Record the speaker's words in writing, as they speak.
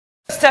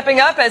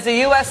stepping up as the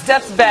U.S.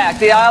 steps back.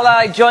 The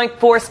Allied Joint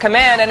Force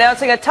Command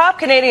announcing a top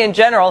Canadian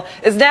general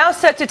is now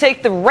set to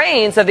take the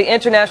reins of the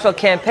international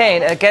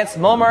campaign against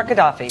Muammar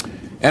Gaddafi.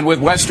 And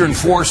with Western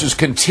forces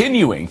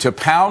continuing to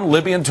pound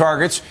Libyan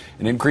targets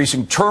and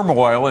increasing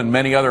turmoil in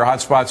many other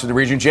hotspots in the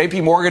region,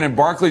 J.P. Morgan and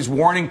Barclays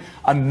warning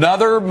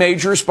another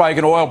major spike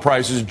in oil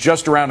prices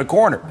just around the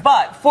corner.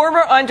 But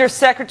former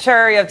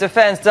Undersecretary of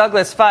Defense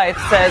Douglas Feith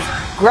says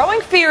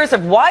growing fears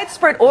of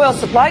widespread oil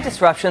supply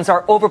disruptions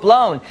are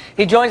overblown.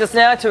 He joins us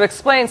now to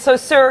explain. So,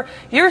 sir,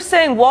 you're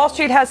saying Wall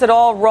Street has it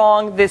all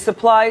wrong. The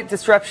supply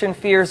disruption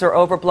fears are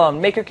overblown.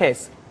 Make your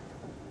case.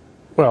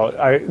 Well,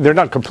 they're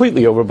not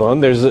completely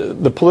overblown.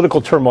 The political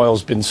turmoil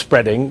has been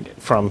spreading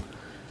from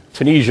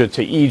Tunisia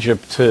to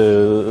Egypt to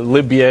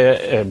Libya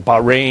and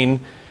Bahrain,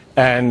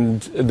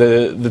 and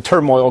the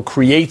turmoil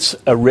creates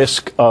a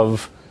risk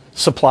of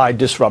supply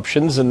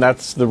disruptions, and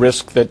that's the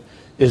risk that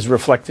is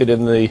reflected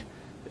in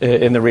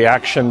the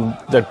reaction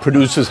that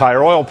produces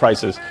higher oil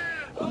prices.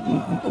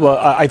 Well,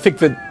 I think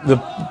that the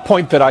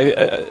point that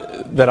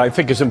I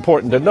think is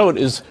important to note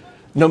is,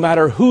 no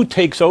matter who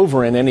takes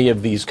over in any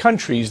of these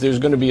countries, there's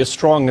going to be a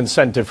strong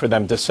incentive for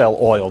them to sell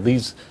oil.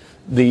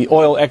 The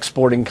oil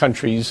exporting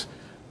countries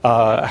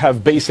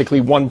have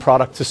basically one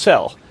product to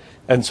sell.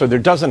 And so there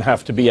doesn't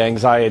have to be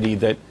anxiety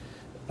that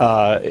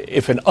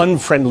if an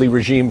unfriendly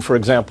regime, for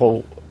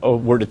example,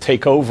 were to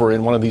take over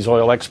in one of these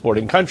oil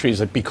exporting countries,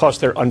 that because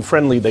they're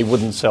unfriendly, they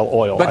wouldn't sell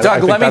oil. But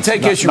Doug, let me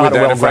take issue with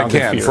that if I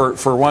can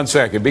for 1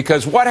 second,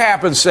 because what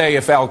happens, say,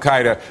 if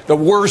Al-Qaeda, the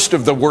worst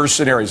of the worst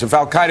scenarios, if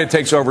Al-Qaeda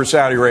takes over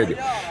Saudi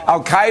Arabia?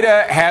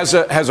 Al-Qaeda has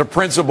a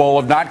principle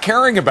of not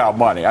caring about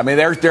money. I mean,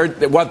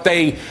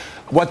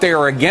 what they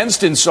are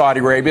against in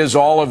Saudi Arabia is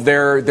all of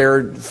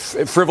their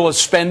frivolous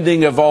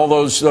spending of all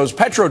those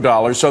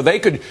petrodollars. So they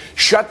could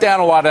shut down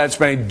a lot of that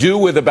spending, do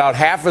with about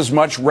half as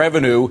much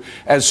revenue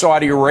as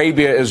Saudi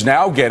Arabia is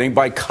now getting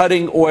by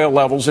cutting oil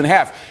levels in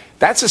half.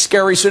 That's a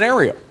scary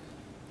scenario.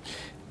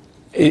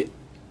 It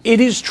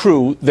is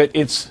true that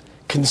it's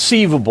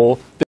conceivable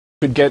that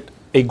you could get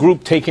a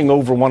group taking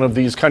over one of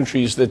these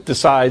countries that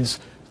decides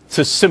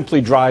to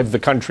simply drive the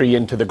country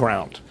into the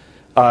ground.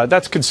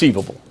 That's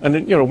conceivable.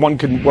 And, one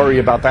can worry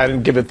about that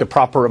and give it the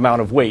proper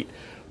amount of weight.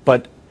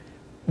 But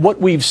what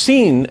we've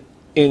seen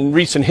in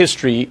recent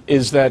history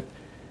is that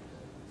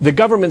the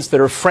governments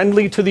that are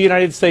friendly to the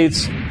United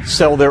States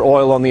sell their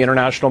oil on the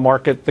international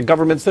market. The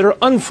governments that are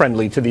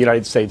unfriendly to the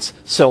United States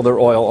sell their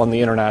oil on the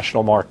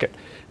international market.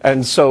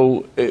 And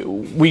so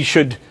we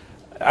should,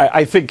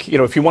 I think,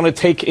 if you want to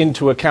take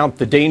into account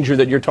the danger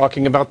that you're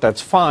talking about,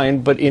 that's fine.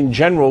 But in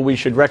general, we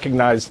should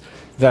recognize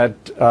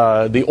that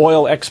the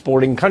oil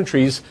exporting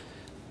countries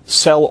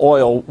sell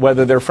oil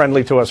whether they're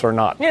friendly to us or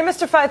not. Yeah,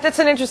 Mr. Feith, that's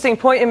an interesting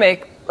point you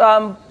make.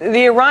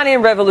 The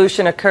Iranian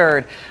Revolution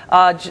occurred.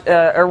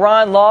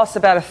 Iran lost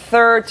about a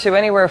third to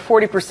anywhere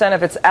 40%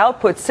 of its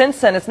output.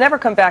 Since then, it's never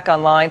come back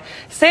online.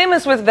 Same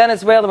as with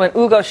Venezuela when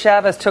Hugo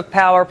Chavez took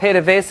power.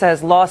 PDVSA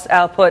has lost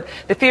output.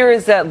 The fear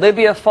is that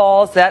Libya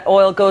falls, that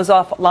oil goes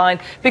offline,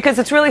 because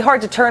it's really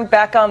hard to turn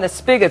back on the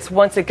spigots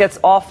once it gets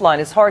offline.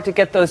 It's hard to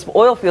get those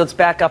oil fields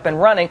back up and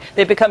running.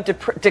 They become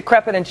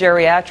decrepit and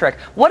geriatric.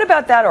 What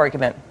about that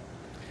argument?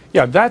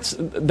 Yeah, that's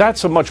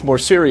a much more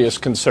serious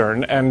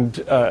concern, and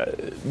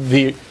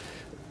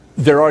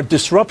there are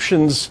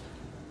disruptions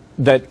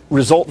that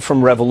result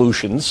from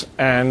revolutions,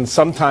 and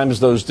sometimes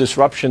those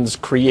disruptions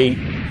create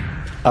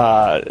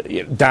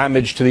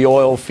damage to the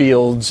oil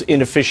fields,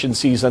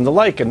 inefficiencies, and the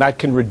like, and that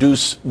can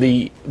reduce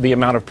the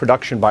amount of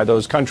production by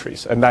those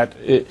countries. And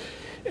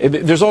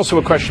there's also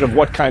a question of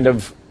what kind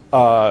of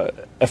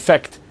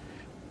effect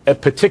a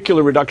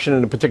particular reduction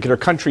in a particular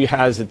country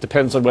has. It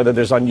depends on whether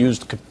there's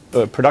unused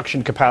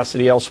production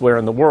capacity elsewhere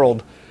in the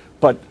world.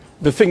 But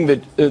the thing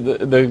that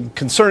the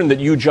concern that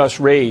you just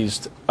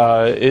raised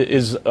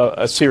is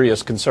a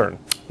serious concern.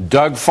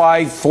 Doug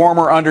Feith,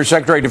 former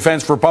Undersecretary of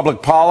Defense for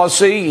Public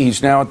Policy.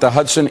 He's now at the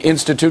Hudson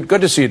Institute.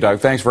 Good to see you,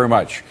 Doug. Thanks very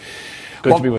much. Good to be with you.